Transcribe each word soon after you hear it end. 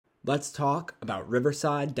Let's talk about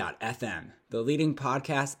Riverside.fm, the leading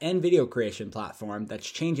podcast and video creation platform that's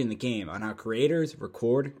changing the game on how creators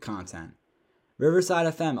record content. Riverside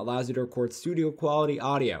FM allows you to record studio quality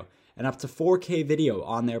audio and up to 4K video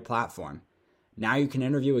on their platform. Now you can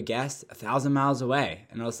interview a guest 1,000 miles away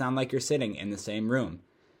and it'll sound like you're sitting in the same room.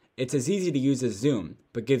 It's as easy to use as Zoom,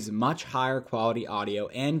 but gives much higher quality audio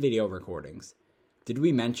and video recordings. Did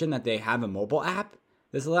we mention that they have a mobile app?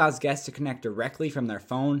 This allows guests to connect directly from their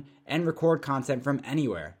phone and record content from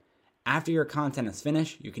anywhere. After your content is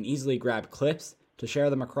finished, you can easily grab clips to share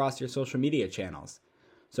them across your social media channels.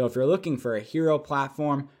 So if you're looking for a hero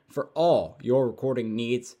platform for all your recording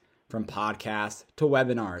needs, from podcasts to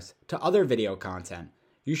webinars to other video content,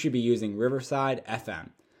 you should be using Riverside FM.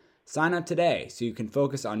 Sign up today so you can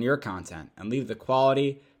focus on your content and leave the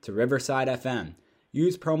quality to Riverside FM.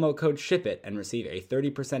 Use promo code SHIPIT and receive a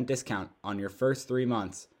 30% discount on your first 3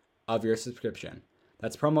 months of your subscription.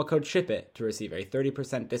 That's promo code SHIPIT to receive a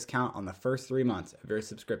 30% discount on the first 3 months of your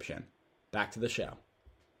subscription. Back to the show.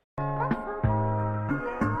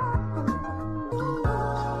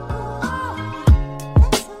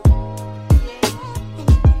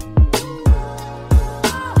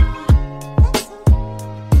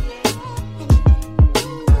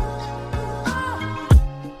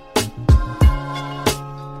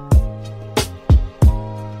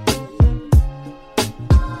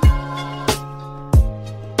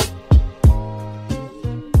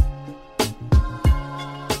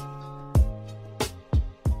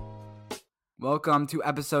 Welcome to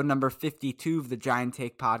episode number 52 of the Giant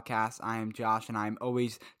Take podcast. I am Josh, and I am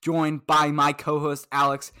always joined by my co-host,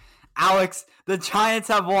 Alex. Alex, the Giants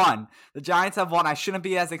have won. The Giants have won. I shouldn't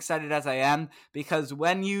be as excited as I am, because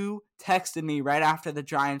when you texted me right after the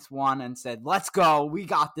Giants won and said, let's go, we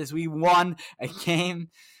got this, we won a game,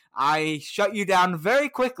 I shut you down very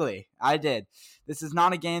quickly. I did. This is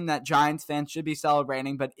not a game that Giants fans should be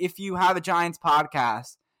celebrating, but if you have a Giants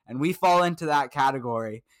podcast, and we fall into that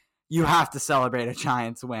category, you have to celebrate a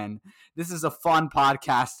Giants win. This is a fun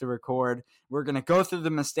podcast to record. We're going to go through the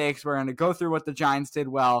mistakes. We're going to go through what the Giants did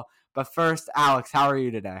well. But first, Alex, how are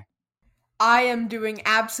you today? I am doing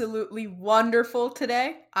absolutely wonderful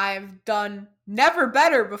today. I've done never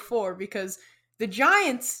better before because the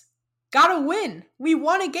Giants got a win. We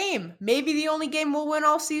won a game. Maybe the only game we'll win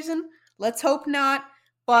all season. Let's hope not.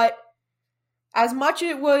 But as much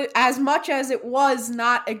as it was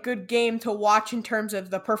not a good game to watch in terms of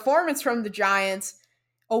the performance from the Giants,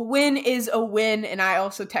 a win is a win. And I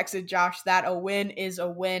also texted Josh that a win is a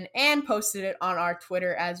win and posted it on our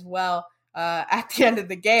Twitter as well at the end of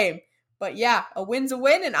the game. But yeah, a win's a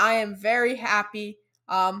win, and I am very happy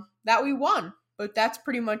that we won. But that's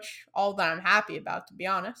pretty much all that I'm happy about, to be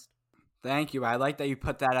honest. Thank you. I like that you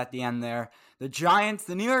put that at the end there. The Giants,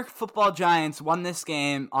 the New York Football Giants, won this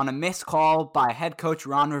game on a missed call by head coach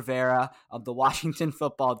Ron Rivera of the Washington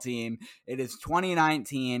football team. It is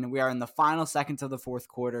 2019. We are in the final seconds of the fourth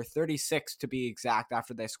quarter, 36 to be exact,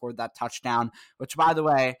 after they scored that touchdown, which, by the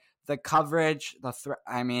way, the coverage,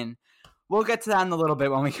 we'll get to that in a little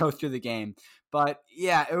bit when we go through the game. But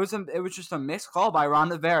yeah, it was just a missed call by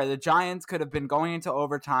Ron Rivera. The Giants could have been going into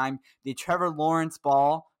overtime. The Trevor Lawrence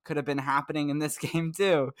ball could have been happening in this game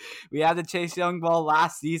too. We had the Chase Young ball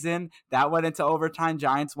last season. That went into overtime.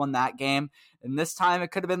 Giants won that game. And this time it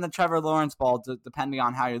could have been the Trevor Lawrence ball, depending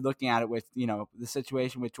on how you're looking at it with, the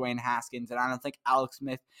situation with Dwayne Haskins. And I don't think Alex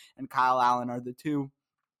Smith and Kyle Allen are the two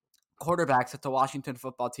quarterbacks that the Washington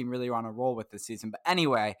football team really want to roll with this season. But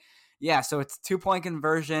anyway, yeah, so it's 2-point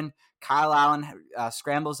conversion. Kyle Allen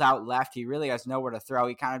scrambles out left. He really has nowhere to throw.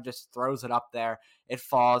 He kind of just throws it up there. It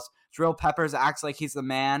falls. Drill Peppers acts like he's the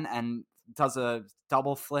man and does a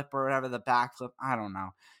double flip or whatever, the back flip. I don't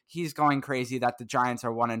know. He's going crazy that the Giants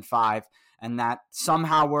are 1-5 and that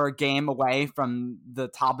somehow we're a game away from the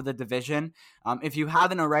top of the division. If you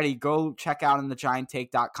haven't already, go check out on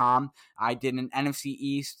thegianttake.com. I did an NFC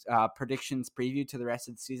East predictions preview to the rest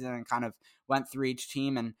of the season and kind of went through each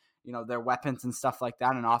team and their weapons and stuff like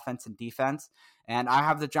that, and offense and defense. And I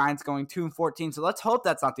have the Giants going 2-14. So let's hope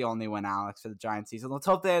that's not the only win, Alex, for the Giants season. Let's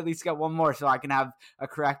hope they at least get one more so I can have a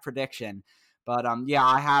correct prediction. But yeah,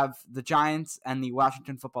 I have the Giants and the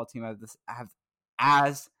Washington football team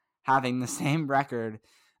as having the same record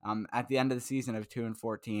at the end of the season of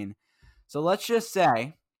 2-14. So let's just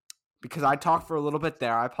say, because I talked for a little bit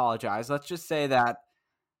there, I apologize. Let's just say that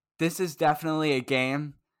this is definitely a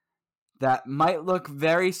game that might look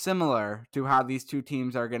very similar to how these two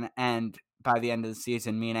teams are going to end by the end of the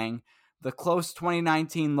season, meaning the close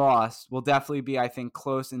 2019 loss will definitely be, I think,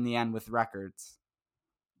 close in the end with records.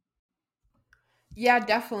 Yeah,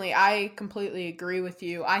 definitely. I completely agree with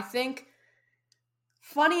you. I think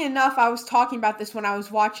Funny enough, I was talking about this when I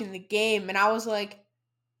was watching the game, and I was like,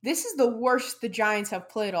 this is the worst the Giants have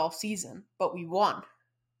played all season, but we won.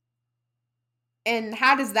 And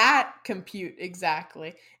how does that compute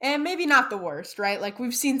exactly? And maybe not the worst, right? Like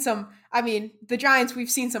we've seen the Giants, we've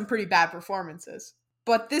seen some pretty bad performances.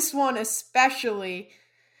 But this one especially,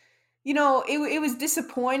 it was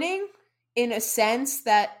disappointing in a sense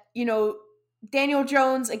that, Daniel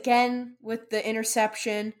Jones again with the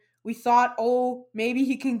interception. We thought, oh, maybe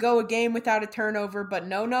he can go a game without a turnover, but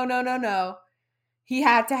no, no, no, no, no. He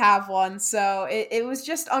had to have one. So it was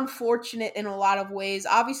just unfortunate in a lot of ways.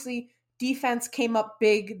 Obviously, defense came up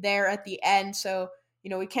big there at the end. So,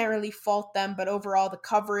 we can't really fault them. But overall, the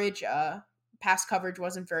coverage, pass coverage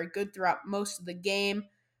wasn't very good throughout most of the game.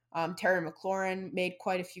 Terry McLaurin made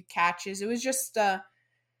quite a few catches. It was just,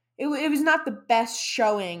 it was not the best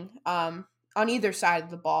showing on either side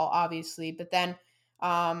of the ball, obviously. But then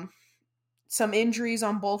some injuries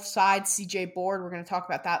on both sides. CJ Board, we're going to talk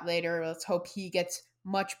about that later. Let's hope he gets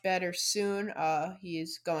much better soon. He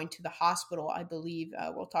is going to the hospital, I believe.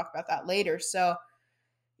 We'll talk about that later. So,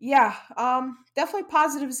 yeah, definitely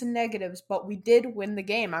positives and negatives, but we did win the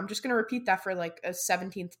game. I'm just going to repeat that for like a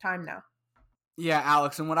 17th time now. Yeah,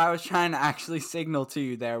 Alex, and what I was trying to actually signal to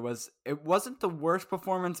you there was it wasn't the worst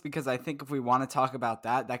performance, because I think if we want to talk about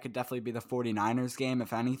that could definitely be the 49ers game,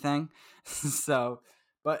 if anything. So,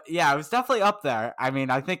 but yeah, it was definitely up there. I mean,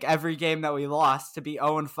 I think every game that we lost to be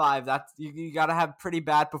 0-5, that's you got to have pretty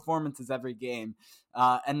bad performances every game.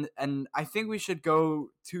 And I think we should go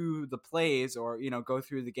to the plays or, go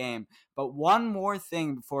through the game. But one more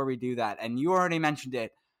thing before we do that, and you already mentioned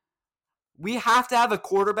it. We have to have a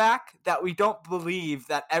quarterback that we don't believe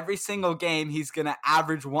that every single game he's going to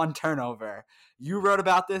average one turnover. You wrote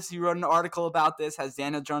about this. You wrote an article about this. Has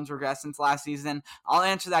Daniel Jones regressed since last season? I'll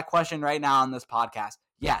answer that question right now on this podcast.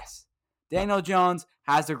 Yes. Daniel Jones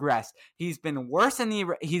has regressed. He's been worse in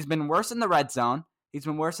the red zone.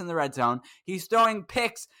 He's throwing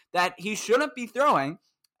picks that he shouldn't be throwing.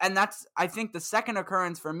 And that's, I think, the second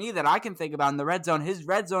occurrence for me that I can think about in the red zone. His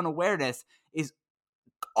red zone awareness is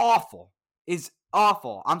awful.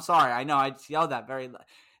 I'm sorry. I know I just yelled that very.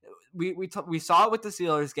 We saw it with the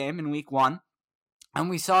Steelers game in week 1, and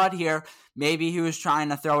we saw it here. Maybe he was trying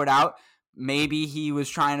to throw it out. Maybe he was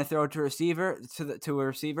trying to throw it to a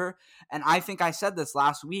receiver. And I think I said this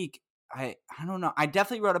last week. I don't know. I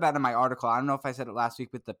definitely wrote about it in my article. I don't know if I said it last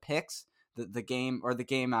week with the picks, the game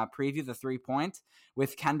preview, the 3 points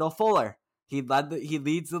with Kendall Fuller. He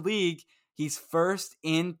leads the league. He's first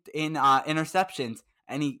in interceptions.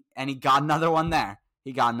 And he got another one there.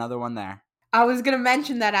 I was going to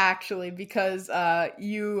mention that actually because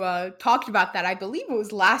you talked about that. I believe it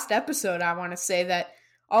was last episode. I want to say that,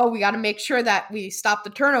 we got to make sure that we stop the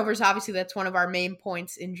turnovers. Obviously, that's one of our main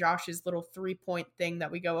points in Josh's little 3-point thing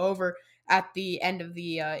that we go over at the end of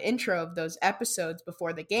the intro of those episodes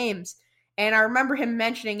before the games. And I remember him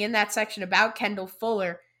mentioning in that section about Kendall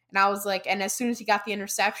Fuller. And I was like, and as soon as he got the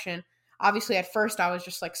interception, obviously, at first, I was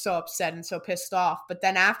just like so upset and so pissed off. But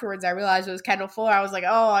then afterwards, I realized it was Kendall Fuller. I was like,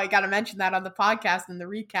 oh, I got to mention that on the podcast in the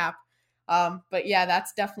recap. But yeah,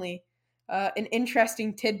 that's definitely an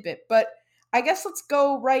interesting tidbit. But I guess let's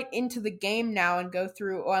go right into the game now and go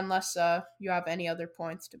through, unless you have any other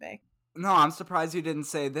points to make. No, I'm surprised you didn't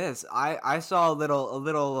say this. I saw a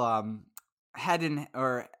little head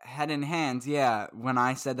in hands, yeah, when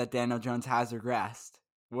I said that Daniel Jones has regressed.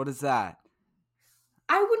 What is that?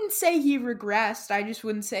 I wouldn't say he regressed. I just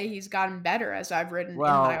wouldn't say he's gotten better, as I've written in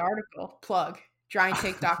my article. Plug.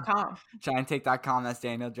 GiantTake.com. GiantTake.com, that's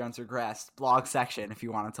Daniel Jones regressed. Blog section, if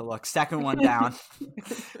you wanted to look. Second one down.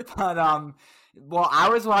 But, I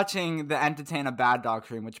was watching the Entertain a Bad Dog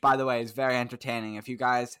stream, which, by the way, is very entertaining. If you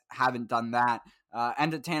guys haven't done that,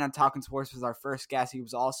 Entertain on Talking Sports was our first guest. He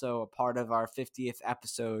was also a part of our 50th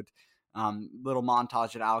episode little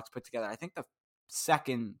montage that Alex put together. I think the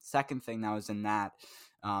second thing that was in that.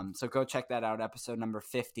 So go check that out, episode number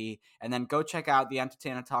 50. And then go check out the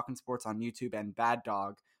Entertainer Talking Sports on YouTube and Bad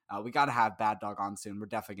Dog. We got to have Bad Dog on soon. We're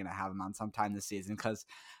definitely going to have him on sometime this season because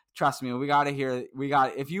trust me, if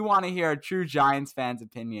you want to hear a true Giants fan's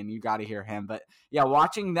opinion, you got to hear him. But yeah,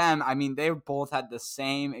 watching them, I mean, they both had the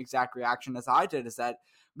same exact reaction as I did, is that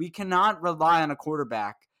we cannot rely on a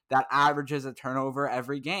quarterback that averages a turnover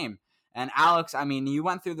every game. And Alex, I mean, you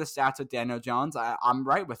went through the stats with Daniel Jones. I'm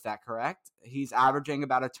right with that, correct? He's averaging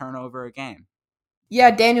about a turnover a game.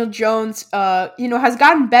 Yeah, Daniel Jones, has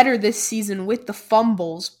gotten better this season with the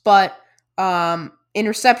fumbles, but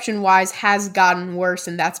interception-wise has gotten worse,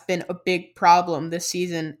 and that's been a big problem this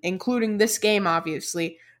season, including this game,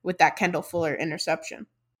 obviously, with that Kendall Fuller interception.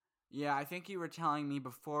 Yeah, I think you were telling me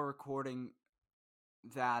before recording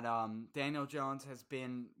that Daniel Jones has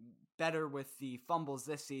been better with the fumbles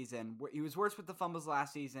this season. He was worse with the fumbles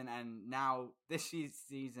last season, and now this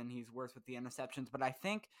season he's worse with the interceptions. But I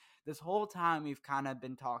think this whole time we've kind of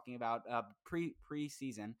been talking about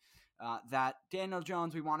preseason that Daniel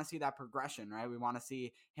Jones, we want to see that progression, right? We want to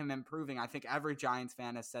see him improving. I think every Giants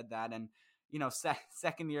fan has said that, and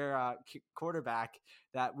second year quarterback,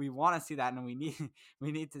 that we want to see that, and we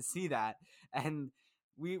need to see that, and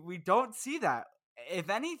we don't see that.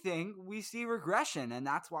 If anything, we see regression, and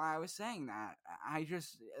that's why I was saying that.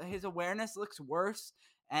 His awareness looks worse,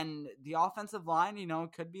 and the offensive line,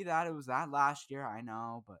 it could be that it was that last year, I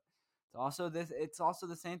know, but it's also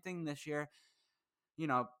the same thing this year.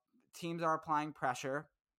 Teams are applying pressure.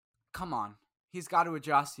 Come on. He's got to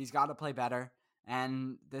adjust. He's got to play better.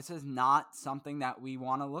 And this is not something that we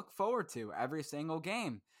want to look forward to every single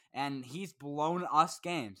game. And he's blown us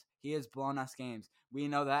games. He has blown us games. We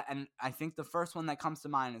know that. And I think the first one that comes to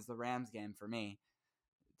mind is the Rams game for me.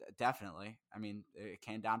 Definitely. I mean, it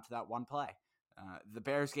came down to that one play. The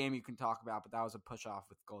Bears game you can talk about, but that was a push-off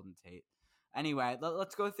with Golden Tate. Anyway,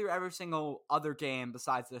 let's go through every single other game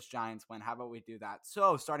besides this Giants win. How about we do that?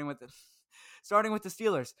 So, starting with the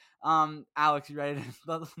Steelers. Alex, you ready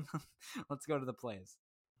to let's go to the plays.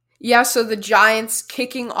 Yeah, so the Giants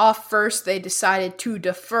kicking off first, they decided to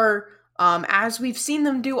defer, as we've seen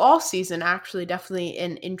them do all season. Actually, definitely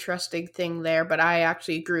an interesting thing there, but I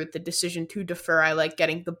actually agree with the decision to defer. I like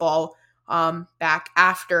getting the ball back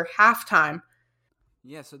after halftime.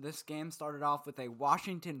 Yeah, so this game started off with a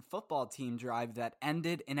Washington football team drive that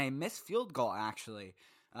ended in a missed field goal, actually.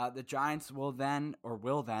 The Giants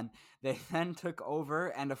they then took over,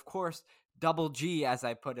 and of course, Double G, as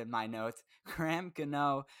I put in my notes, Graham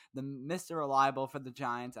Gano, the Mr. Reliable for the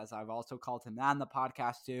Giants, as I've also called him that in the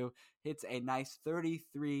podcast too, hits a nice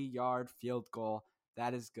 33-yard field goal.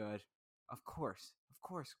 That is good. Of course,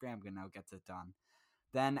 Graham Gano gets it done.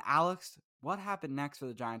 Then, Alex, what happened next for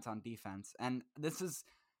the Giants on defense? And this is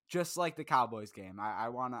just like the Cowboys game. I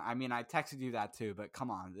texted you that too, but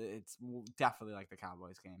come on. It's definitely like the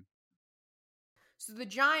Cowboys game. So the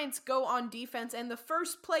Giants go on defense, and the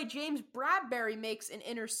first play, James Bradbury makes an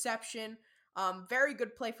interception. Very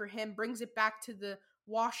good play for him. Brings it back to the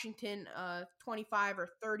Washington 25 or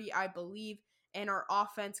 30, I believe. And our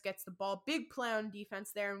offense gets the ball. Big play on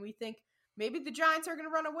defense there, and we think maybe the Giants are going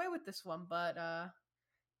to run away with this one, but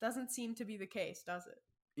doesn't seem to be the case, does it?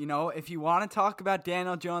 If you want to talk about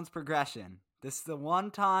Daniel Jones' progression, this is the one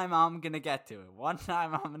time I'm going to get to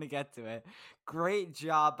it. Great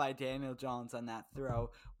job by Daniel Jones on that throw.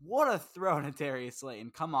 What a throw to Darius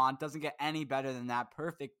Slayton. Come on, doesn't get any better than that.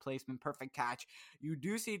 Perfect placement, perfect catch. You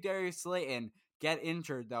do see Darius Slayton get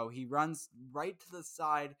injured, though. He runs right to the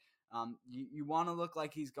side. You want to look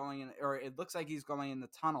like he's going in, or it looks like he's going in the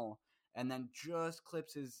tunnel, and then just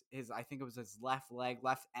clips his I think it was his left leg,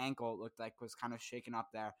 left ankle, it looked like was kind of shaken up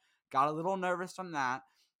there. Got a little nervous from that.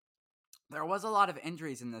 There was a lot of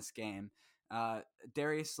injuries in this game.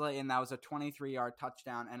 Darius Slayton, that was a 23-yard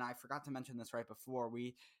touchdown, and I forgot to mention this right before.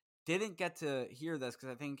 We didn't get to hear this because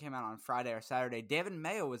I think it came out on Friday or Saturday. David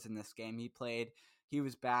Mayo was in this game. He played. He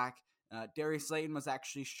was back. Darius Slayton was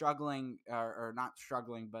actually struggling, or not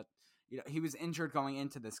struggling, but he was injured going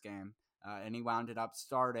into this game, and he wound up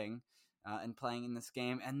starting and playing in this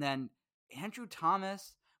game. And then Andrew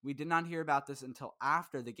Thomas, we did not hear about this until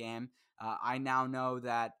after the game. I now know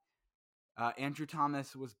that Andrew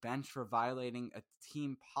Thomas was benched for violating a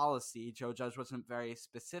team policy. Joe Judge wasn't very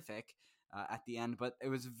specific at the end, but it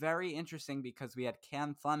was very interesting because we had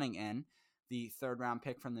Cam Fleming in, the third-round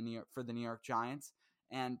pick from the New York Giants,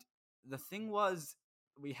 and the thing was,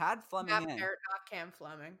 we had Fleming Matt in. Parrott, not Cam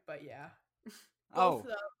Fleming, but yeah. Both,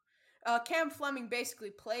 Cam Fleming basically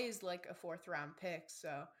plays like a fourth-round pick,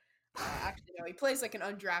 so actually no, he plays like an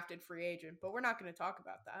undrafted free agent, but we're not going to talk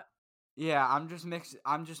about that. Yeah, I'm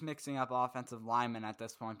just mixing up offensive linemen at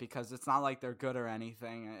this point because it's not like they're good or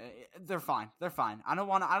anything. They're fine. I don't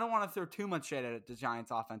want to throw too much shade at the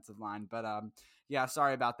Giants offensive line, but yeah,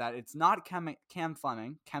 sorry about that. It's not Cam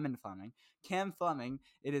Fleming. Cam Fleming.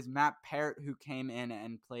 It is Matt Parrott who came in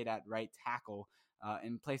and played at right tackle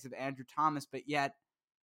in place of Andrew Thomas, but yet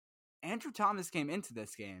Andrew Thomas came into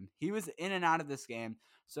this game. He was in and out of this game.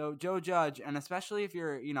 So Joe Judge, and especially if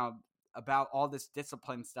you're, about all this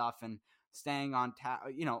discipline stuff and staying on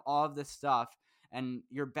all of this stuff, and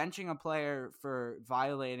you're benching a player for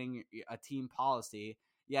violating a team policy,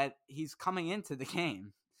 yet he's coming into the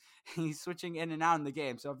game. He's switching in and out in the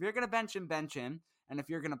game. So if you're going to bench him, and if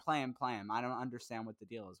you're going to play him. I don't understand what the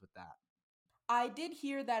deal is with that. I did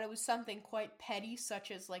hear that it was something quite petty,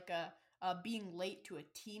 such as like a being late to a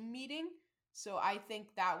team meeting. So I think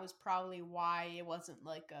that was probably why it wasn't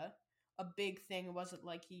like a big thing. It wasn't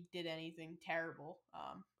like he did anything terrible,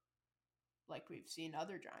 like we've seen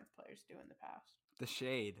other Giants players do in the past. The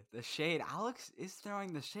shade. Alex is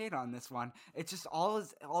throwing the shade on this one. It's just all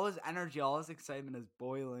his energy, all his excitement is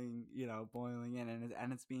boiling in,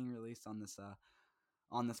 and it's being released on this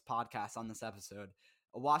podcast, on this episode.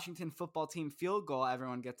 A Washington football team field goal,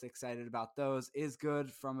 everyone gets excited about those, is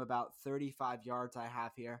good from about 35 yards. I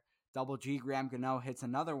have here. Double G Graham Gano hits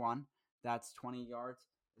another one. That's 20 yards.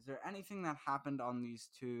 Is there anything that happened on these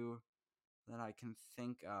two that I can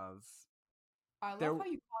think of? I love how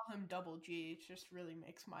you call him Double G. It just really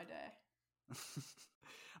makes my day.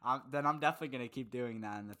 Then I'm definitely going to keep doing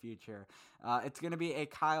that in the future. It's going to be a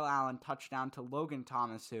Kyle Allen touchdown to Logan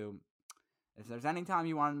Thomas, who, if there's any time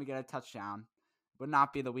you want him to get a touchdown, would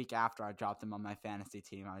not be the week after I dropped him on my fantasy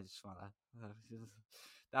team. I just want to...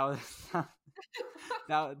 That was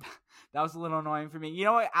that was a little annoying for me. You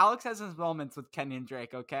know what? Alex has his moments with Kenyon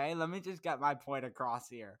Drake, okay? Let me just get my point across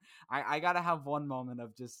here. I got to have one moment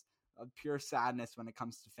of just pure sadness when it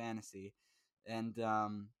comes to fantasy. And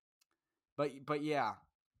but yeah,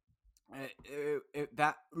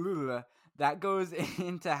 that goes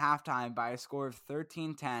into halftime by a score of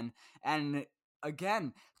 13-10. And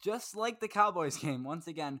again, just like the Cowboys game, once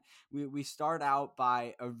again, we start out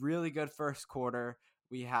by a really good first quarter.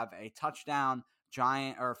 We have a touchdown,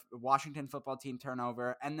 Washington football team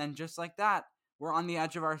turnover, and then just like that, we're on the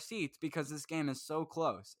edge of our seats because this game is so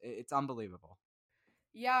close. It's unbelievable.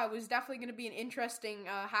 Yeah, it was definitely going to be an interesting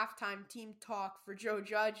halftime team talk for Joe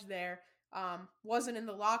Judge there. Wasn't in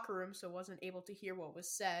the locker room, so wasn't able to hear what was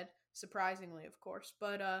said, surprisingly, of course.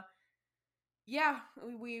 But yeah,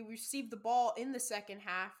 we received the ball in the second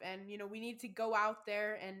half, and we need to go out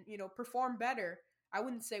there and perform better. I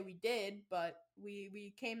wouldn't say we did, but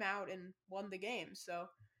we came out and won the game. So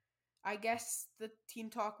I guess the team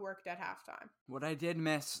talk worked at halftime. What I did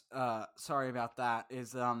miss, sorry about that,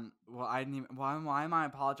 is I didn't even, why am I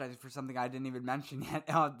apologizing for something I didn't even mention yet?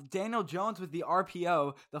 Daniel Jones with the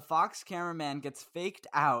RPO, the Fox cameraman gets faked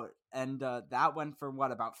out, and that went for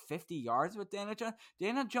about 50 yards with Daniel Jones.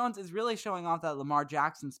 Daniel Jones is really showing off that Lamar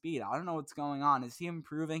Jackson speed. I don't know what's going on. Is he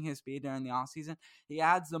improving his speed during the offseason? He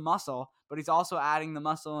adds the muscle, but he's also adding the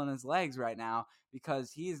muscle in his legs right now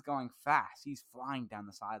because he is going fast. He's flying down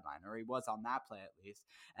the sideline, or he was on that play at least.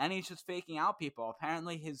 And he's just faking out people.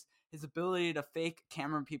 Apparently his ability to fake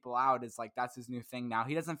camera people out is that's his new thing now.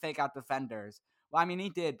 He doesn't fake out defenders. Well, I mean, he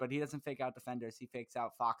did, but he doesn't fake out defenders. He fakes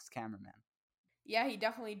out Fox cameramen. Yeah, he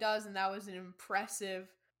definitely does, and that was an impressive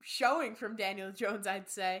showing from Daniel Jones, I'd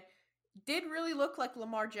say. Did really look like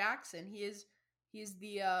Lamar Jackson. He is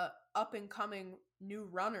the up and coming new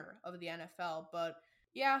runner of the NFL. But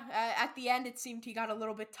yeah, at the end it seemed he got a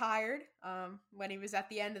little bit tired. When he was at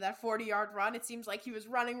the end of that 40-yard run, it seems like he was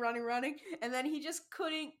running, and then he just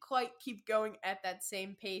couldn't quite keep going at that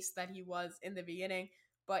same pace that he was in the beginning.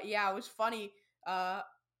 But yeah, it was funny.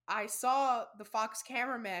 I saw the Fox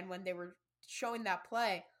cameraman when they were showing that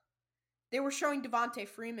play. They were showing Devonta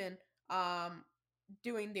Freeman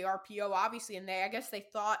doing the RPO, obviously, and I guess they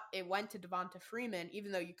thought it went to Devonta Freeman,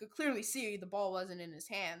 even though you could clearly see the ball wasn't in his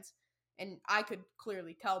hands. And I could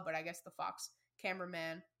clearly tell, but I guess the Fox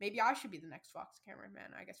cameraman, maybe I should be the next Fox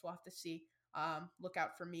cameraman. I guess we'll have to see. Look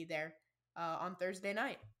out for me there on Thursday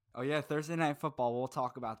night. Oh yeah, Thursday Night Football. We'll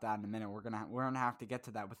talk about that in a minute. We're gonna have to get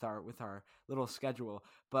to that with our little schedule.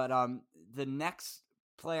 But the next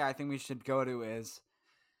play I think we should go to is,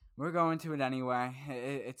 we're going to it anyway.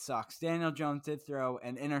 It sucks. Daniel Jones did throw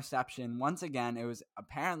an interception. Once again, it was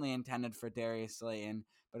apparently intended for Darius Slayton,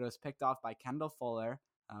 but it was picked off by Kendall Fuller.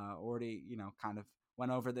 Already, kind of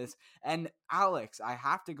went over this. And Alex, I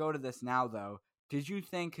have to go to this now, though. Did you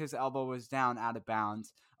think his elbow was down out of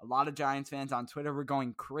bounds? A lot of Giants fans on Twitter were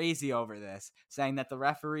going crazy over this, saying that the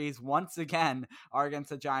referees once again are against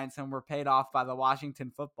the Giants and were paid off by the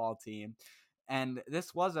Washington football team. And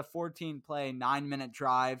this was a 14-play, 9-minute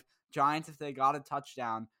drive. Giants, if they got a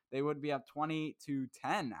touchdown, they would be up 20-10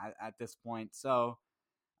 at this point. So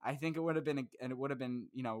I think it would have been,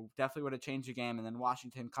 definitely would have changed the game. And then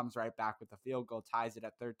Washington comes right back with a field goal, ties it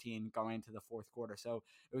at 13 going into the fourth quarter. So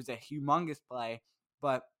it was a humongous play.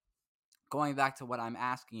 But going back to what I'm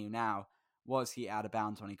asking you now, was he out of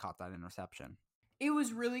bounds when he caught that interception? It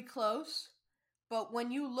was really close. But when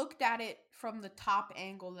you looked at it from the top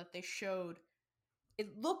angle that they showed,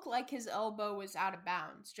 it looked like his elbow was out of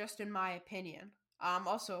bounds, just in my opinion.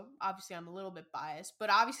 Also, obviously, I'm a little bit biased, but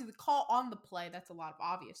obviously the call on the play, that's a lot of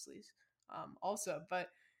obviouslies also. But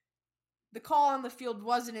the call on the field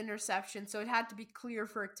was an interception, so it had to be clear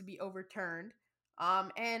for it to be overturned.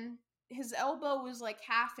 And his elbow was like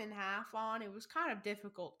half and half on. It was kind of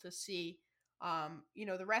difficult to see.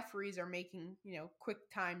 The referees are making, quick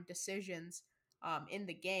time decisions in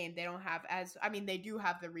the game. They don't have they do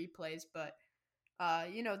have the replays, but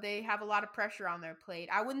they have a lot of pressure on their plate.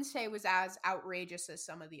 I wouldn't say it was as outrageous as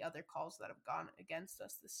some of the other calls that have gone against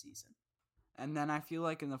us this season. And then I feel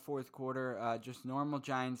like in the fourth quarter, just normal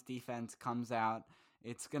Giants defense comes out.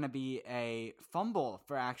 It's going to be a fumble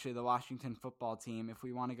for actually the Washington football team, if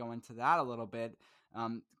we want to go into that a little bit.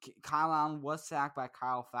 Kyle Allen was sacked by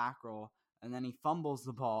Kyle Fackrell, and then he fumbles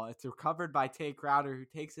the ball. It's recovered by Tay Crowder, who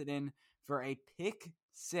takes it in for a pick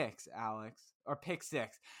six, Alex. Or pick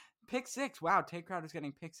six. Pick six. Wow, Tay Crowder's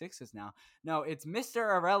getting pick sixes now. No, it's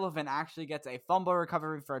Mr. Irrelevant actually gets a fumble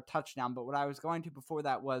recovery for a touchdown. But what I was going to before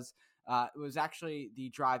that was it was actually the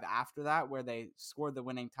drive after that where they scored the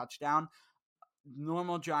winning touchdown.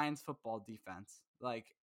 Normal Giants football defense.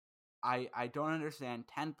 Like, I don't understand.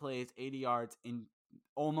 10 plays, 80 yards in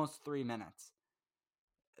almost 3 minutes.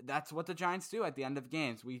 That's what the Giants do at the end of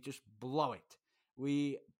games. We just blow it.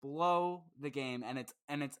 We blow the game, and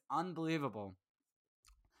it's unbelievable.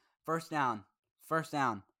 First down. It's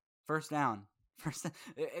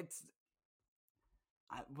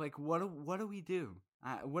like, what do we do?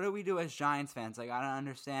 What do we do as Giants fans? Like, I don't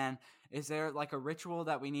understand. Is there like a ritual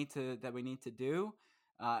that we need to do,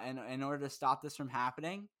 in order to stop this from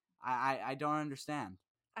happening? I don't understand.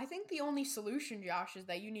 I think the only solution, Josh, is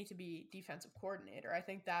that you need to be defensive coordinator. I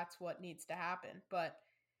think that's what needs to happen. But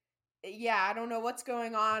yeah, I don't know what's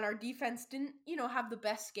going on. Our defense didn't, have the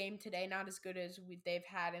best game today. Not as good as they've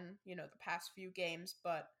had in, the past few games.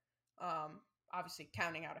 But obviously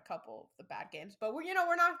counting out a couple of the bad games. But we're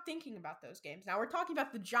not thinking about those games now. We're talking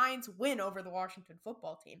about the Giants' win over the Washington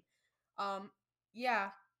football team. Yeah,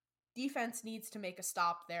 defense needs to make a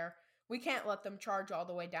stop there. We can't let them charge all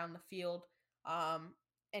the way down the field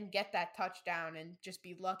and get that touchdown and just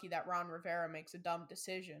be lucky that Ron Rivera makes a dumb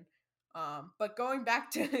decision. But going back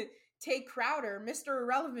to Tay Crowder, Mr.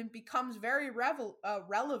 Irrelevant becomes very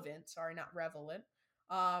relevant. Sorry, not relevant.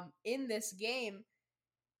 In this game,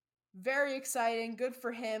 very exciting. Good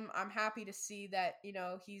for him. I'm happy to see that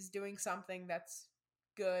he's doing something that's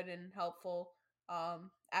good and helpful.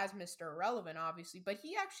 As Mr. Irrelevant, obviously, but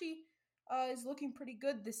he actually is looking pretty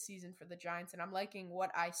good this season for the Giants, and I'm liking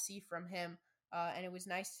what I see from him. And it was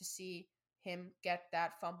nice to see him get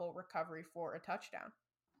that fumble recovery for a touchdown.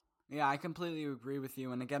 Yeah, I completely agree with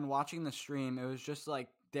you. And again, watching the stream, it was just like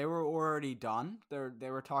they were already done. They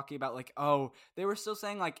were talking about like, oh, they were still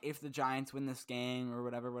saying like if the Giants win this game or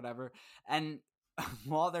whatever. And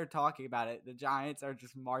while they're talking about it, the Giants are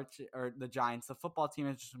just the football team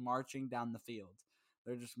is just marching down the field.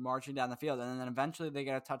 They're just marching down the field, and then eventually they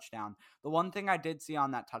get a touchdown. The one thing I did see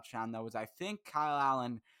on that touchdown, though, was I think Kyle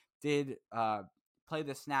Allen did play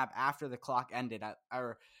the snap after the clock ended.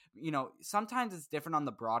 Sometimes it's different on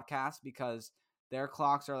the broadcast because their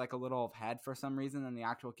clocks are like a little ahead for some reason than the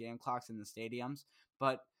actual game clocks in the stadiums.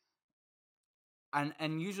 But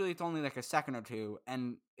and usually it's only like a second or two,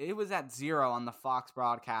 and it was at 0 on the Fox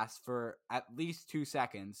broadcast for at least 2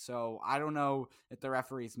 seconds. So I don't know if the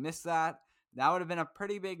referees missed that. That would have been a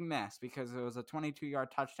pretty big miss because it was a 22-yard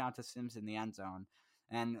touchdown to Sims in the end zone.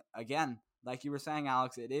 And again, like you were saying,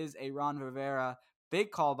 Alex, it is a Ron Rivera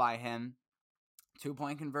big call by him,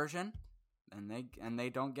 2-point conversion, and they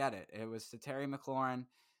don't get it. It was to Terry McLaurin,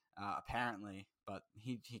 apparently, but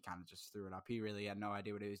he kind of just threw it up. He really had no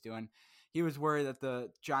idea what he was doing. He was worried that the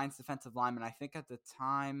Giants defensive lineman, I think at the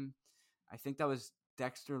time, that was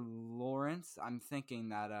Dexter Lawrence. I'm thinking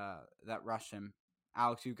that rushed him.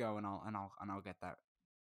 Alex, you go and I'll get that.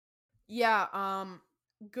 Yeah,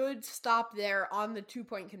 good stop there on the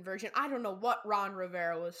 2-point conversion. I don't know what Ron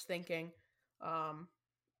Rivera was thinking.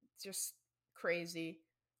 Just crazy.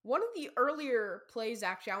 One of the earlier plays,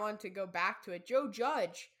 actually, I wanted to go back to it. Joe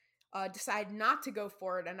Judge decided not to go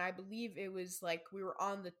for it, and I believe it was like we were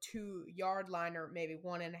on the 2-yard line or maybe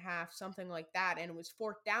 1.5, something like that, and it was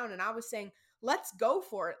 4th down, and I was saying, let's go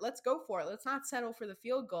for it. Let's not settle for the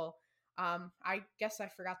field goal. I guess I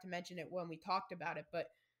forgot to mention it when we talked about it, but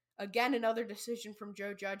again, another decision from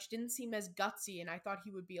Joe Judge didn't seem as gutsy, and I thought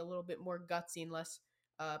he would be a little bit more gutsy and less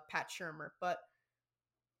Pat Shurmur. But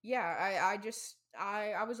yeah,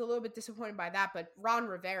 I was a little bit disappointed by that. But Ron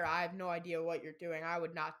Rivera, I have no idea what you're doing. I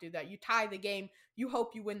would not do that. You tie the game, you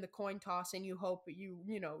hope you win the coin toss, and you hope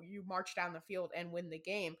you march down the field and win the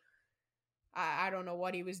game. I don't know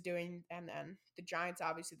what he was doing. And then the Giants,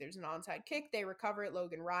 obviously, there's an onside kick. They recover it.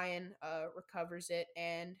 Logan Ryan recovers it.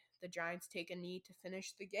 And the Giants take a knee to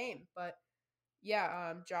finish the game. But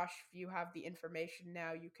yeah, Josh, if you have the information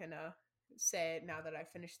now, you can say it now that I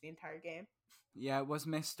finished the entire game. Yeah, it was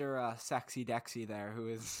Mr. Sexy Dexy there who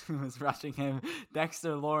was rushing him.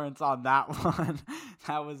 Dexter Lawrence on that one.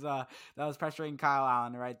 that was pressuring Kyle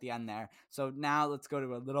Allen right at the end there. So now let's go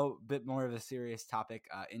to a little bit more of a serious topic,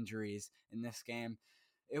 injuries in this game.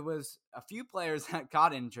 It was a few players that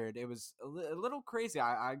got injured. It was a little crazy.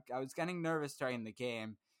 I was getting nervous during the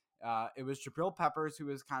game. It was Jabril Peppers who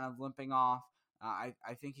was kind of limping off. I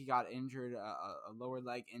think he got injured, a lower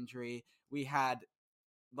leg injury. We had,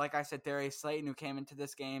 like I said, Darius Slayton, who came into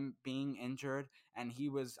this game being injured, and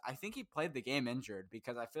I think he played the game injured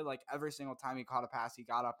because I feel like every single time he caught a pass, he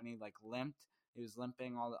got up and he limped. He was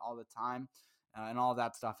limping all the time and all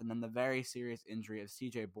that stuff. And then the very serious injury of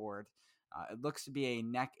CJ Board. It looks to be a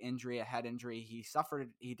neck injury, a head injury.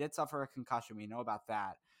 He did suffer a concussion. We know about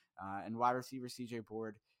that. And wide receiver CJ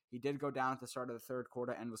Board, he did go down at the start of the third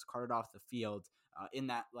quarter and was carted off the field in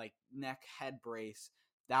that neck head brace.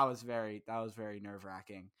 That was very nerve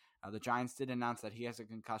wracking. The Giants did announce that he has a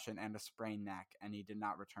concussion and a sprained neck, and he did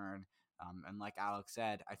not return. And like Alex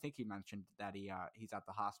said, I think he mentioned that he's at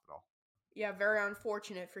the hospital. Yeah, very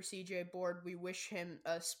unfortunate for CJ Board. We wish him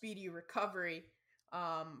a speedy recovery.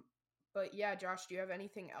 But yeah, Josh, do you have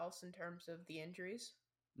anything else in terms of the injuries?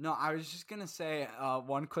 No, I was just gonna say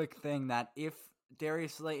one quick thing, that if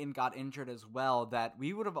Darius Slayton got injured as well, that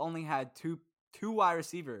we would have only had two wide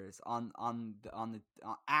receivers on the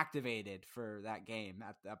activated for that game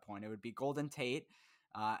at that point. It would be Golden Tate,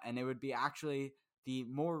 and it would be actually the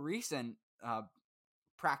more recent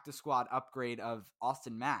practice squad upgrade of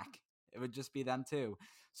Austin Mack. It would just be them two.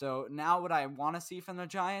 So now what I want to see from the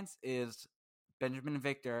Giants is Benjamin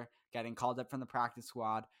Victor getting called up from the practice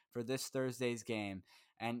squad for this Thursday's game.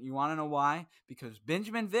 And you want to know why? Because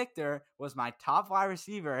Benjamin Victor was my top wide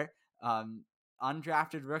receiver,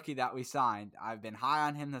 undrafted rookie that we signed. I've been high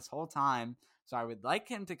on him this whole time, so I would like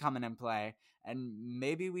him to come in and play. And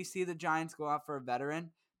maybe we see the Giants go out for a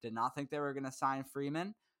veteran. Did not think they were going to sign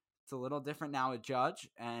Freeman. It's a little different now with Judge,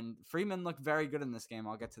 and Freeman looked very good in this game.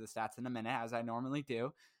 I'll get to the stats in a minute, as I normally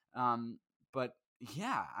do. But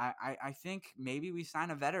yeah, I think maybe we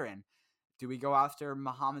sign a veteran. Do we go after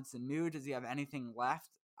Mohamed Sanu? Does he have anything left?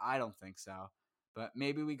 I don't think so. But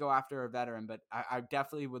maybe we go after a veteran. But I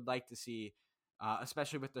definitely would like to see,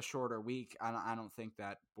 especially with the shorter week, I don't think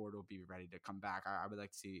that Board will be ready to come back. I would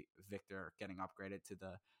like to see Victor getting upgraded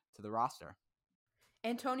to the roster.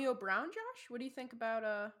 Antonio Brown, Josh? What do you think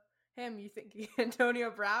about him? You think Antonio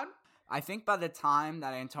Brown? I think by the time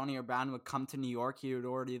that Antonio Brown would come to New York, he would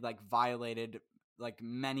already violated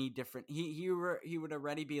many different. He would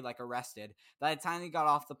already be arrested. By the time he got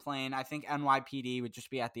off the plane, I think NYPD would just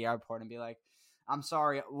be at the airport and be like, "I'm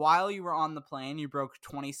sorry, while you were on the plane, you broke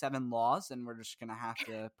 27 laws, and we're just gonna have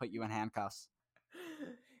to put you in handcuffs."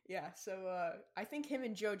 Yeah, so I think him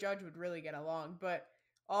and Joe Judge would really get along. But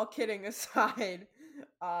all kidding aside,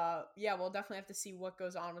 yeah, we'll definitely have to see what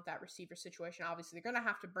goes on with that receiver situation. Obviously, they're going to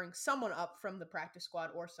have to bring someone up from the practice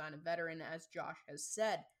squad or sign a veteran, as Josh has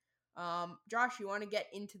said. Josh, you want to get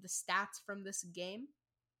into the stats from this game?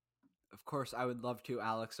 Of course, I would love to,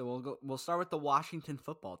 Alex. So we'll start with the Washington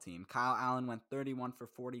football team. Kyle Allen went 31 for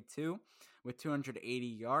 42 with 280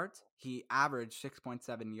 yards. He averaged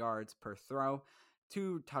 6.7 yards per throw,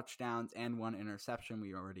 2 touchdowns, and 1 interception.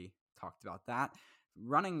 We already talked about that.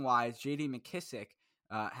 Running wise, J.D. McKissick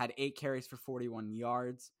had 8 carries for 41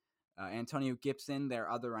 yards. Antonio Gibson, their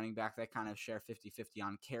other running back that kind of share 50-50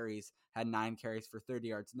 on carries, had 9 carries for 30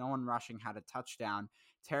 yards. No one rushing, had a touchdown.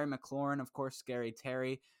 Terry McLaurin, of course, Scary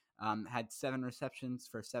Terry, had 7 receptions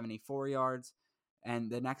for 74 yards. And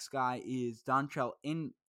the next guy is Dontrell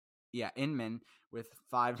Inman with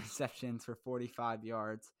 5 receptions for 45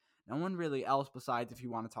 yards. No one really else besides, if you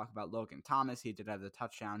want to talk about Logan Thomas, he did have the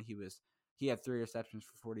touchdown. He had 3 receptions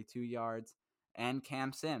for 42 yards. And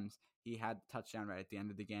Cam Sims, he had the touchdown right at the end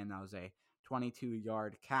of the game. That was a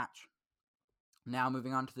 22-yard catch. Now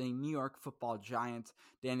moving on to the New York Football Giants.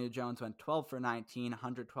 Daniel Jones went 12 for 19,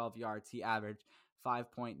 112 yards. He averaged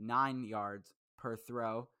 5.9 yards per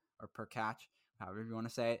throw or per catch, however you want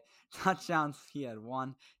to say it. Touchdowns, he had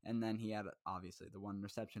 1, and then he had obviously the 1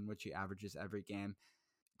 reception, which he averages every game.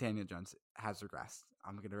 Daniel Jones has regressed.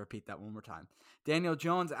 I'm going to repeat that one more time. Daniel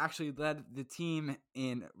Jones actually led the team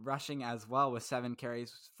in rushing as well with 7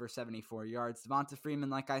 carries for 74 yards. Devonta Freeman,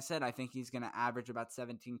 like I said, I think he's going to average about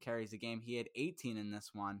 17 carries a game. He had 18 in this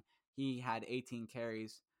one. He had 18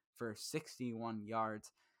 carries for 61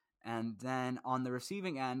 yards. And then on the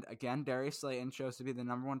receiving end, again, Darius Slayton shows to be the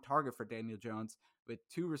number 1 target for Daniel Jones with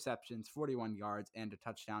 2 receptions, 41 yards, and a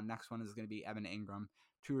touchdown. Next one is going to be Evan Ingram,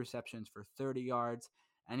 2 receptions for 30 yards.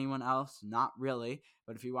 Anyone else? Not really.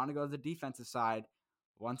 But if you want to go to the defensive side,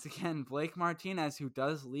 once again, Blake Martinez, who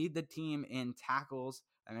does lead the team in tackles.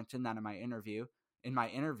 I mentioned that in my interview.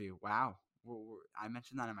 Wow. I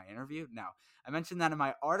mentioned that in my interview? No. I mentioned that in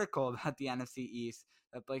my article about the NFC East,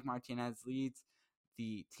 that Blake Martinez leads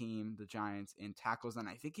the team, the Giants, in tackles. And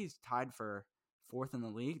I think he's tied for fourth in the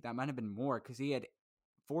league. That might have been more because he had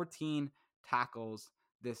 14 tackles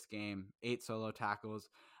this game, 8 solo tackles.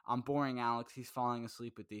 I'm boring Alex. He's falling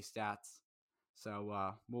asleep with these stats.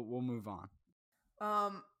 So we'll move on.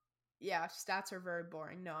 Yeah, stats are very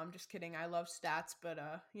boring. No, I'm just kidding. I love stats, but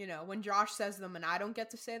when Josh says them and I don't get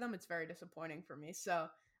to say them, it's very disappointing for me. So,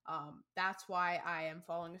 that's why I am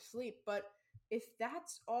falling asleep. But if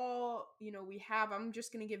that's all, we have, I'm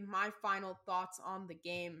just going to give my final thoughts on the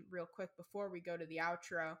game real quick before we go to the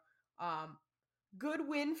outro. Good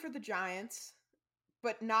win for the Giants,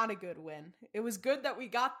 but not a good win. It was good that we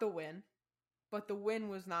got the win, but the win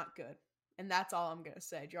was not good. And that's all I'm going to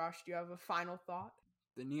say. Josh, do you have a final thought?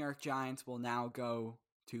 The New York Giants will now go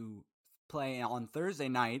to play on Thursday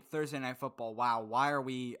Night Football. Wow, why are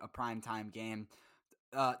we a primetime game?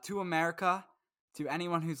 To America, to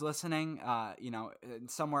anyone who's listening,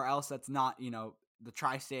 somewhere else that's not, the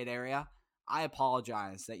tri-state area, I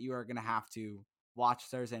apologize that you are going to have to watch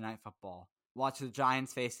Thursday Night Football. Watch the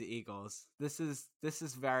Giants face the Eagles. This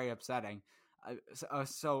is very upsetting.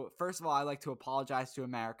 So first of all, I'd like to apologize to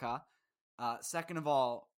America. Second of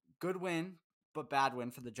all, good win, but bad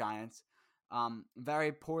win for the Giants.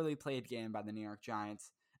 Very poorly played game by the New York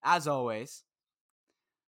Giants. As always,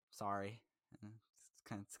 sorry,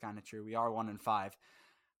 it's kind of true. We are 1-5.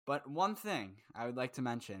 But one thing I would like to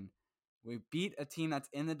mention, we beat a team that's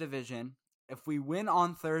in the division. If we win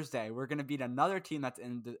on Thursday, we're going to beat another team that's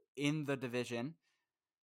in the division.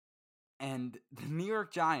 And the New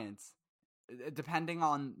York Giants, depending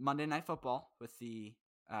on Monday Night Football with the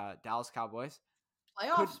Dallas Cowboys,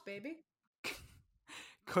 playoffs, baby,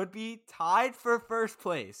 could be tied for first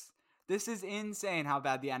place. This is insane how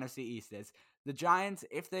bad the NFC East is. The Giants,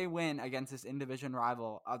 if they win against this in-division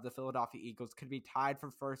rival of the Philadelphia Eagles, could be tied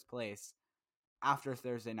for first place after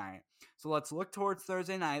Thursday night. So let's look towards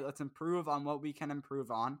Thursday night. Let's improve on what we can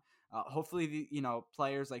improve on. Hopefully,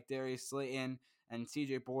 players like Darius Slayton and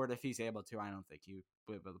CJ Board, if he's able to, I don't think he will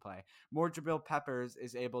be able to play. More Jabril Peppers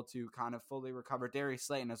is able to kind of fully recover. Darius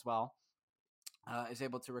Slayton as well is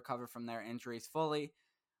able to recover from their injuries fully.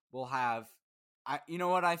 We'll have, you know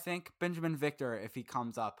what I think? Benjamin Victor, if he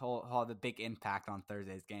comes up, he'll have a big impact on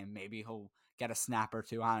Thursday's game. Maybe he'll get a snap or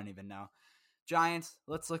two. I don't even know. Giants,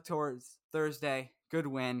 let's look towards Thursday. Good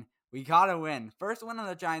win. We got to win. First win on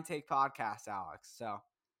the Giant Take podcast, Alex. So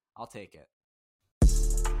I'll take it.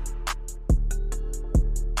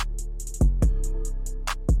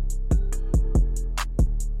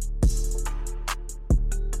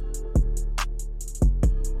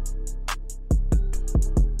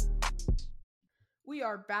 We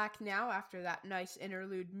are back now after that nice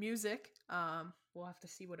interlude music. We'll have to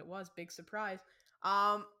see what it was. Big surprise.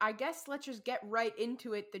 I guess let's just get right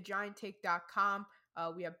into it. TheGiantTake.com.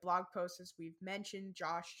 We have blog posts, as we've mentioned.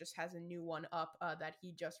 Josh just has a new one up that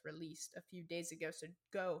he just released a few days ago, so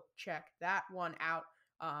go check that one out.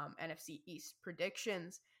 NFC East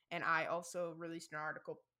predictions. And I also released an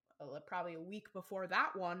article probably a week before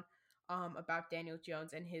that one about Daniel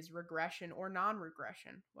Jones and his regression or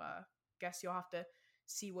non-regression. Guess you'll have to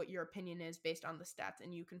see what your opinion is based on the stats,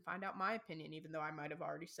 and you can find out my opinion, even though I might have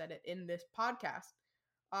already said it in this podcast.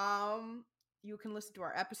 You can listen to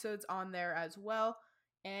our episodes on there as well,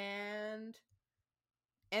 and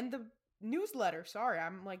the newsletter. Sorry,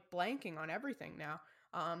 I'm like blanking on everything now.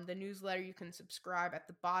 The newsletter, you can subscribe at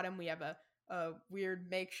the bottom. We have a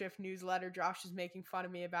weird makeshift newsletter. Josh is making fun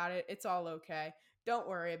of me about it. It's all okay. Don't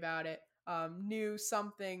worry about it. New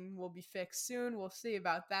something will be fixed soon. We'll see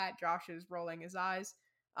about that. Josh is rolling his eyes.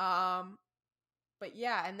 But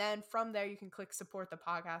yeah, and then from there you can click support the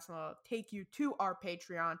podcast and it'll take you to our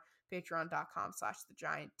Patreon,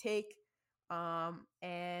 patreon.com/thegianttake.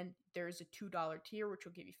 And there's a $2 tier, which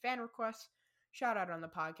will give you fan requests, shout out on the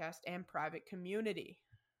podcast, and private community.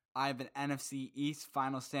 I have an NFC East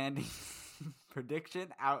final standing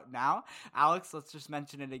prediction out now. Alex, let's just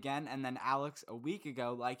mention it again. And then Alex, a week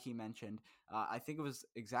ago, like he mentioned, I think it was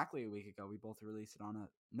exactly a week ago, we both released it on a,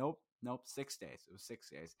 nope, 6 days. It was 6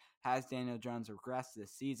 days. Has Daniel Jones regressed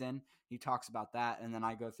this season? He talks about that. And then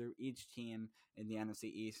I go through each team in the NFC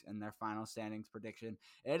East and their final standings prediction.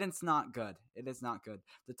 It's not good. It is not good.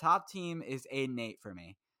 The top team is 8-8 for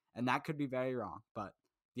me. And that could be very wrong, but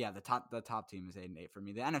yeah, the top team is 8-8 for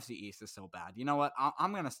me. The NFC East is so bad. You know what?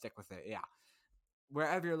 I'm going to stick with it. Yeah.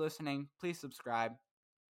 Wherever you're listening, please subscribe.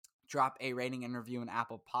 Drop a rating and review in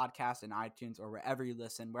Apple Podcasts and iTunes or wherever you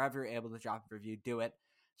listen. Wherever you're able to drop a review, do it.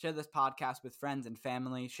 Share this podcast with friends and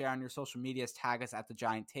family. Share on your social medias. Tag us at The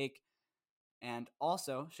Giant Take. And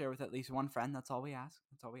also share with at least one friend. That's all we ask.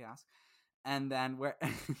 And then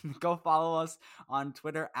go follow us on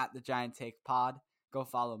Twitter at The Giant Take Pod. Go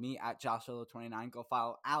follow me at JoshLo29. Go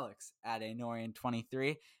follow Alex at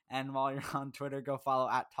Anorian23. And while you're on Twitter, go follow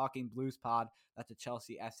at Talking Blues Pod. That's a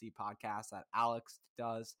Chelsea FC podcast that Alex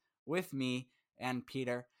does with me and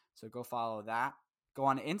Peter. So go follow that. Go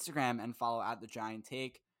on Instagram and follow at The Giant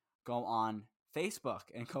Take. Go on Facebook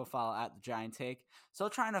and go follow at The Giant Take.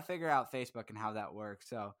 Still trying to figure out Facebook and how that works.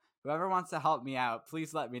 So whoever wants to help me out,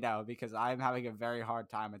 please let me know, because I'm having a very hard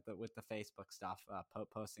time with the Facebook stuff,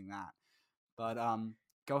 posting that. But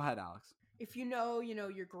go ahead, Alex. If you know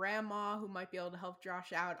your grandma who might be able to help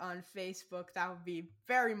Josh out on Facebook, that would be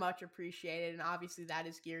very much appreciated. And obviously that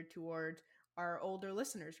is geared toward our older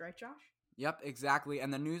listeners, right, Josh? Yep, exactly.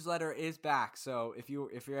 And the newsletter is back. So if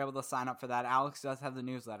you're able to sign up for that, Alex does have the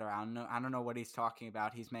newsletter. I don't know what he's talking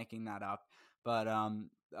about. He's making that up. But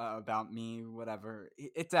about me, whatever,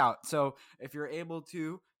 it's out. So if you're able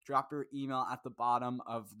to, drop your email at the bottom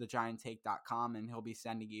of thegianttake.com, and he'll be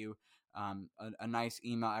sending you a nice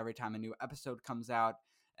email every time a new episode comes out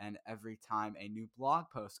and every time a new blog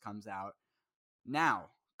post comes out. Now,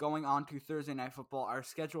 going on to Thursday Night Football, our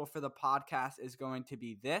schedule for the podcast is going to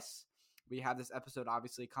be this. We have this episode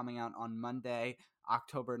obviously coming out on Monday,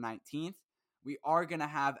 October 19th. We are going to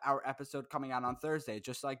have our episode coming out on Thursday,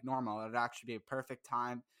 just like normal. It'd actually be a perfect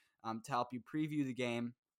time to help you preview the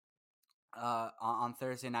game on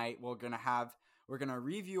Thursday night. We're going to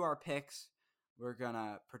review our picks. We're going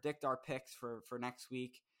to predict our picks for next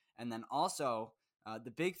week. And then also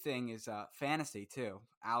the big thing is fantasy too.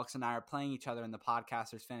 Alex and I are playing each other in the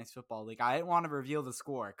Podcasters Fantasy Football League. I didn't want to reveal the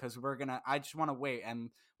score because I just want to wait,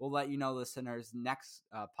 and we'll let you know, listeners, next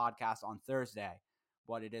podcast on Thursday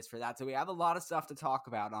what it is for that. So we have a lot of stuff to talk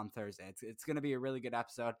about on Thursday. It's going to be a really good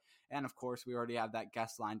episode. And of course, we already have that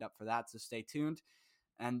guest lined up for that. So stay tuned.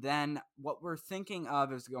 And then what we're thinking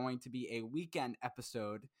of is going to be a weekend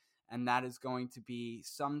episode. And that is going to be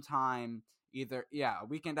sometime a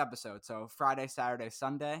weekend episode. So Friday, Saturday,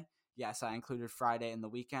 Sunday. Yes, I included Friday in the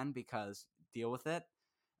weekend because deal with it.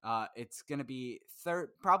 It's going to be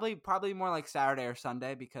probably more like Saturday or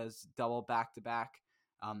Sunday because double back-to-back.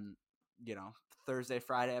 Thursday,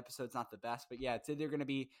 Friday episode's not the best, but yeah, it's either going to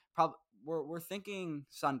be we're thinking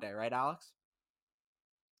Sunday, right, Alex?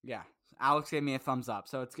 Yeah, Alex gave me a thumbs up.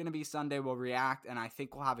 So it's going to be Sunday. We'll react, and I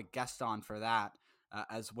think we'll have a guest on for that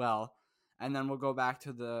as well. And then we'll go back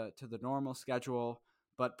to the normal schedule,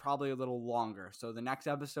 but probably a little longer. So the next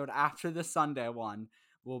episode after the Sunday one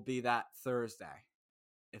will be that Thursday.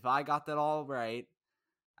 If I got that all right,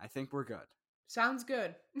 I think we're good. Sounds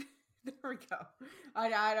good. There we go.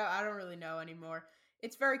 I don't really know anymore.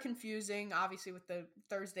 It's very confusing, obviously, with the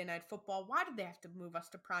Thursday Night Football. Why did they have to move us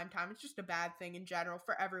to prime time? It's just a bad thing in general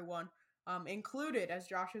for everyone, included, as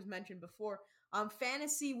Josh has mentioned before.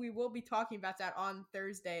 Fantasy, we will be talking about that on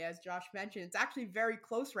Thursday, as Josh mentioned. It's actually very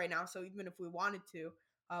close right now, so even if we wanted to,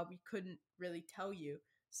 we couldn't really tell you.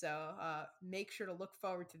 So make sure to look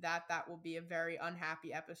forward to that. That will be a very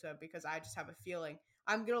unhappy episode because I just have a feeling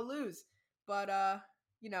I'm going to lose. But,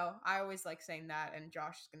 I always like saying that, and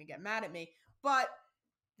Josh is going to get mad at me. But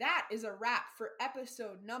that is a wrap for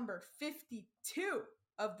episode number 52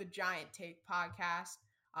 of the Giant Take podcast.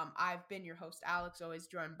 I've been your host, Alex, always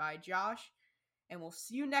joined by Josh. And we'll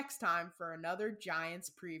see you next time for another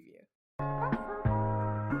Giants preview.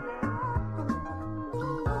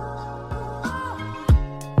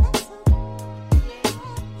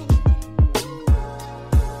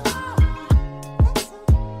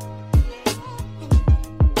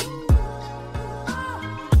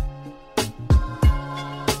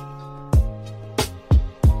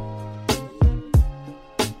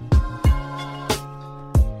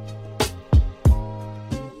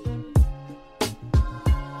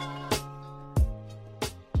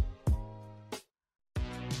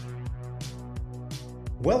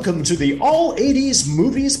 Welcome to the All 80s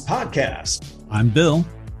Movies Podcast. I'm Bill.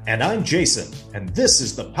 And I'm Jason. And this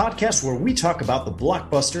is the podcast where we talk about the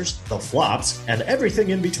blockbusters, the flops, and everything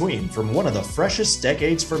in between from one of the freshest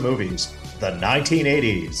decades for movies, the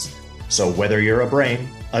 1980s. So whether you're a brain,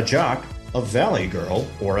 a jock, a valley girl,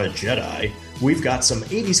 or a Jedi, we've got some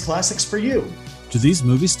 80s classics for you. Do these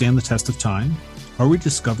movies stand the test of time? Are we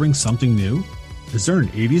discovering something new? Is there an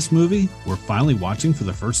 80s movie we're finally watching for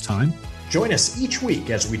the first time? Join us each week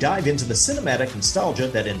as we dive into the cinematic nostalgia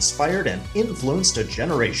that inspired and influenced a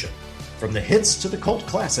generation. From the hits to the cult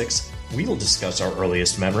classics, we'll discuss our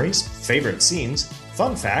earliest memories, favorite scenes,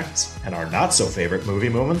 fun facts, and our not-so-favorite movie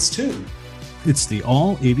moments too. It's the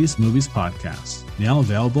All 80s Movies Podcast, now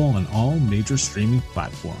available on all major streaming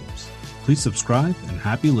platforms. Please subscribe and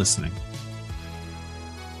happy listening.